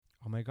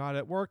my God,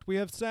 it worked. We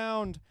have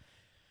sound.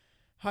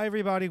 Hi,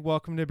 everybody.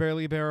 Welcome to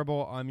Barely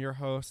Bearable. I'm your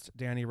host,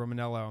 Danny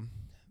Romanello.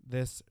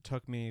 This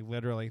took me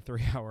literally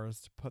 3 hours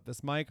to put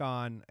this mic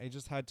on. I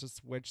just had to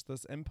switch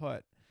this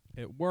input.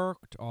 It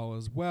worked. All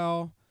is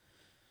well.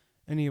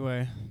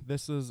 Anyway,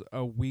 this is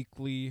a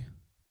weekly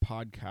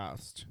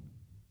podcast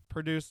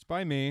produced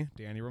by me,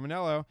 Danny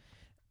Romanello,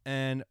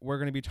 and we're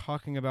going to be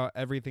talking about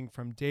everything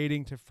from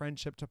dating to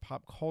friendship to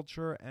pop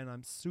culture, and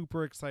I'm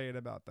super excited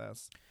about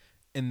this.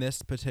 In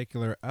this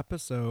particular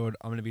episode,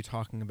 I'm going to be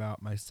talking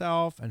about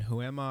myself and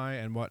who am I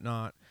and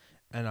whatnot,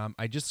 and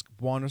I just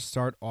want to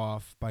start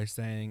off by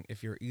saying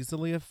if you're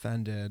easily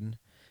offended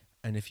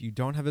and if you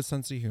don't have a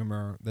sense of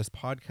humor, this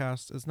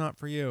podcast is not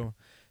for you.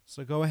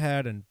 So go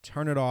ahead and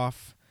turn it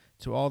off.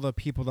 To all the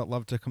people that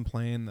love to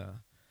complain,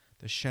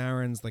 the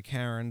Sharons, the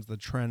Karens, the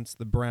Trents,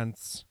 the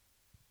Brents,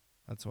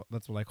 that's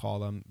what I call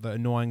them. The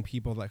annoying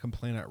people that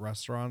complain at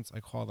restaurants,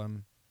 I call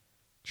them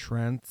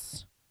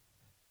Trents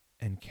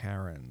and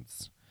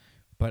Karens.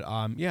 But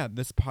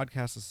this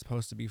podcast is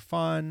supposed to be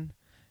fun,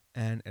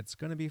 and it's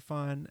gonna be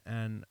fun,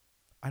 and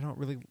I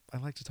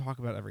like to talk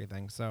about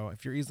everything. So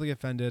if you're easily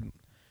offended,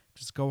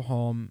 just go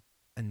home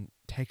and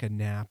take a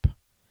nap.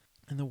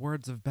 In the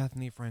words of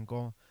Bethany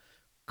Frankel,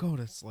 go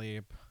to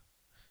sleep.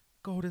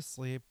 Go to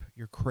sleep.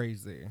 You're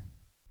crazy.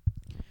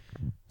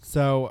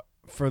 So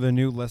for the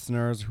new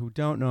listeners who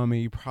don't know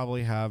me, you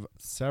probably have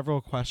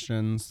several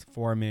questions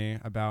for me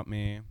about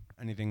me,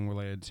 anything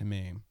related to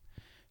me.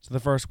 So the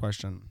first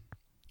question,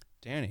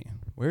 Danny,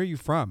 where are you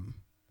from?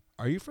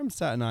 Are you from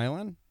Staten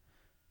Island?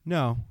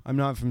 No, I'm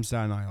not from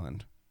Staten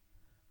Island.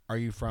 Are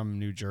you from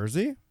New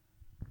Jersey?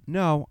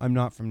 No, I'm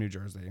not from New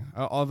Jersey.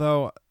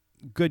 Although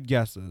good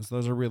guesses.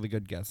 Those are really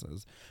good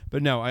guesses.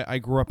 But no, I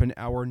grew up an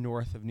hour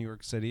north of New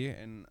York City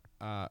in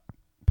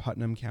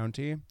Putnam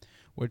County,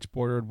 which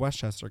bordered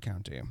Westchester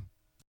County.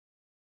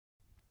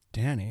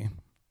 Danny,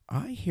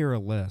 I hear a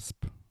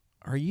lisp.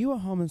 Are you a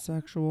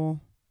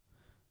homosexual?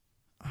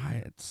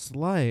 It's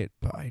slight,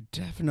 but I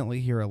definitely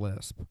hear a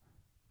lisp.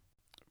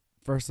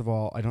 First of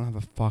all, I don't have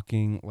a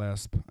fucking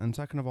lisp. And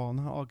second of all,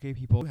 not all gay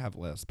people have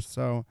lisps,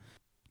 so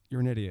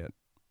you're an idiot.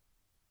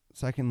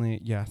 Secondly,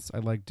 yes, I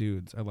like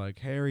dudes. I like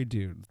hairy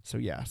dudes. So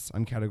yes,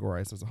 I'm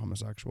categorized as a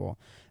homosexual.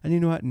 And you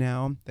know what?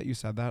 Now that you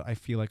said that, I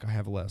feel like I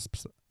have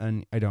lisps.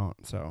 And I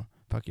don't, so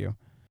fuck you.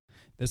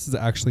 This is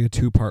actually a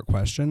two-part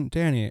question.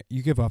 Danny,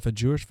 you give off a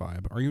Jewish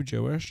vibe. Are you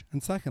Jewish?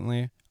 And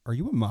secondly, are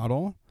you a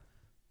model?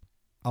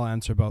 I'll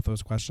answer both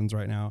those questions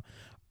right now.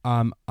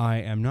 I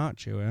am not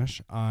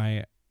Jewish.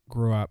 I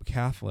grew up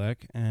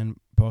Catholic, and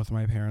both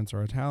my parents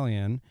are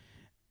Italian.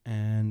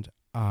 And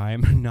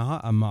I'm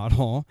not a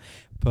model,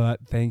 but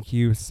thank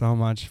you so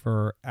much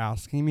for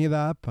asking me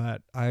that.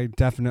 But I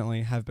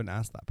definitely have been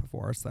asked that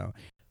before. So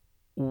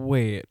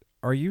wait,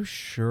 are you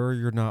sure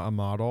you're not a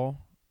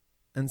model?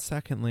 And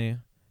secondly,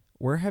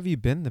 where have you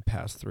been the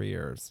past 3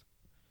 years?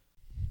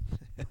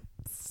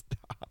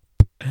 Stop.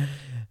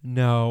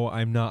 No,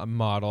 I'm not a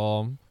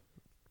model.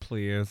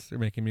 Please, you're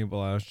making me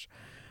blush.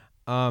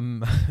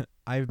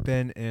 I've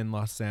been in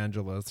Los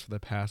Angeles for the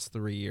past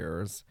 3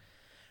 years.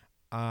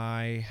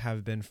 I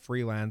have been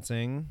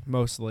freelancing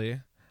mostly,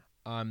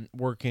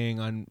 working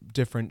on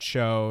different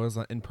shows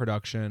in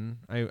production.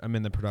 I'm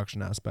in the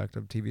production aspect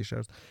of TV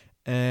shows.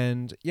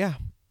 And yeah,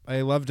 I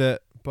loved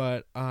it,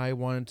 but I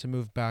wanted to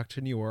move back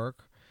to New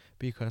York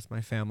because my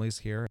family's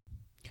here.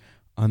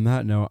 On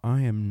that note,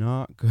 I am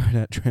not good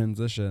at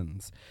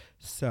transitions.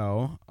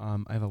 So I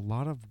have a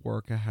lot of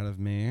work ahead of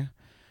me.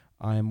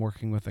 I am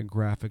working with a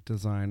graphic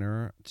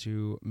designer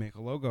to make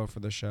a logo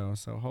for the show.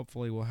 So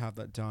hopefully we'll have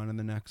that done in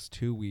the next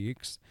 2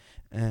 weeks.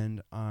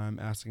 And I'm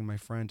asking my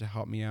friend to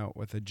help me out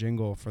with a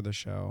jingle for the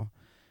show,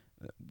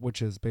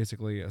 which is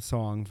basically a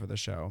song for the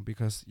show,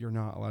 because you're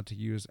not allowed to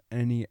use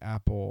any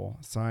Apple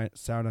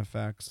sound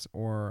effects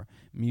or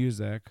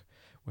music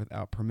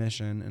without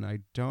permission. And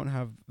I don't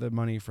have the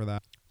money for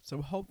that.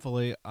 So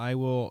hopefully I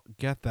will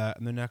get that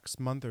in the next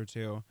month or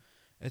two.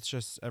 It's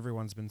just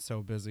everyone's been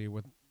so busy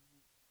with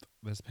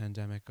this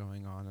pandemic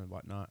going on and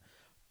whatnot.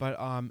 But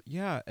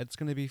it's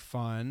going to be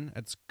fun.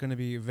 It's going to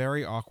be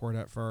very awkward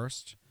at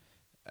first.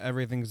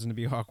 Everything's going to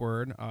be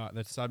awkward.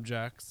 The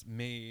subjects,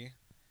 me,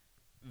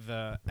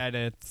 the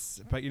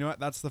edits. But you know what?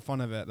 That's the fun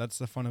of it. That's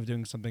the fun of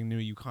doing something new.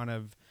 You kind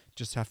of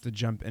just have to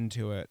jump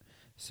into it.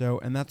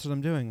 And that's what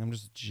I'm doing. I'm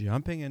just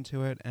jumping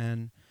into it,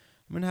 and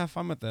I'm going to have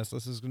fun with this.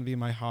 This is going to be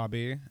my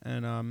hobby.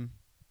 And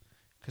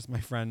because my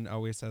friend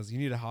always says, you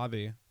need a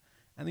hobby.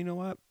 And you know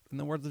what? In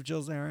the words of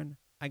Jill Zarin,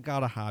 I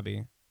got a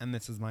hobby, and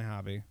this is my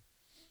hobby.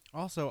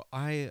 Also,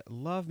 I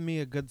love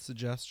me a good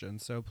suggestion,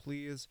 so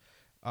please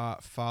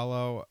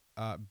follow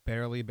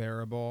Barely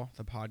Bearable,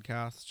 the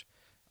podcast,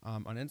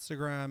 on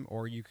Instagram,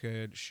 or you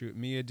could shoot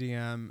me a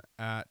DM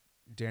at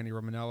Danny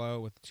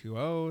Romanello with 2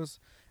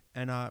 O's,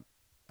 and I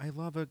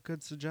love a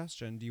good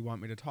suggestion. Do you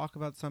want me to talk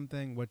about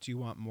something? What do you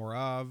want more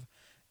of?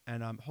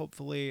 And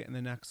hopefully in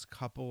the next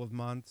couple of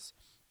months,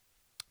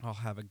 I'll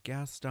have a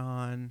guest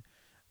on.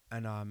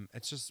 And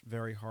it's just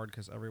very hard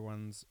because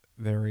everyone's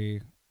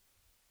very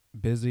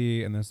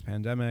busy in this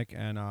pandemic.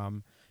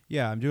 And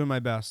Yeah, I'm doing my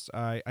best.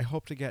 I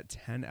hope to get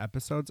 10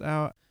 episodes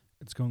out.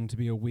 It's going to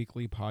be a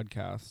weekly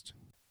podcast.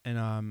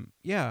 And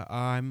yeah,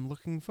 I'm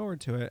looking forward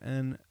to it.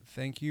 And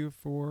thank you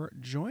for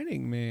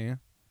joining me.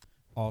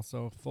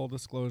 Also, full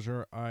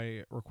disclosure,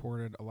 I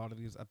recorded a lot of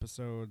these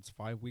episodes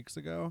 5 weeks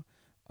ago.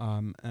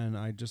 And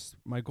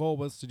my goal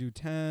was to do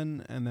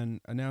 10 and then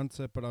announce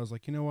it, but I was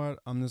like, you know what?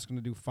 I'm just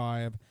going to do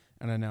 5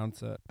 and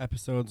announce it.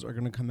 Episodes are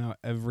going to come out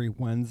every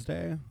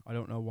Wednesday. I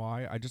don't know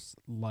why. I just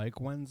like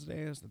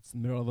Wednesdays. It's the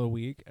middle of the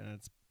week and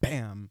it's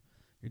bam,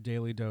 your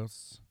daily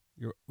dose,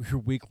 your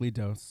weekly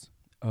dose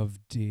of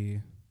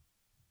D.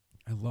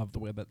 I love the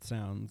way that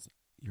sounds.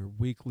 Your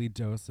weekly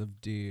dose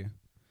of D.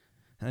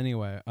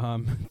 Anyway,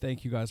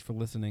 thank you guys for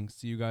listening.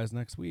 See you guys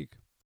next week.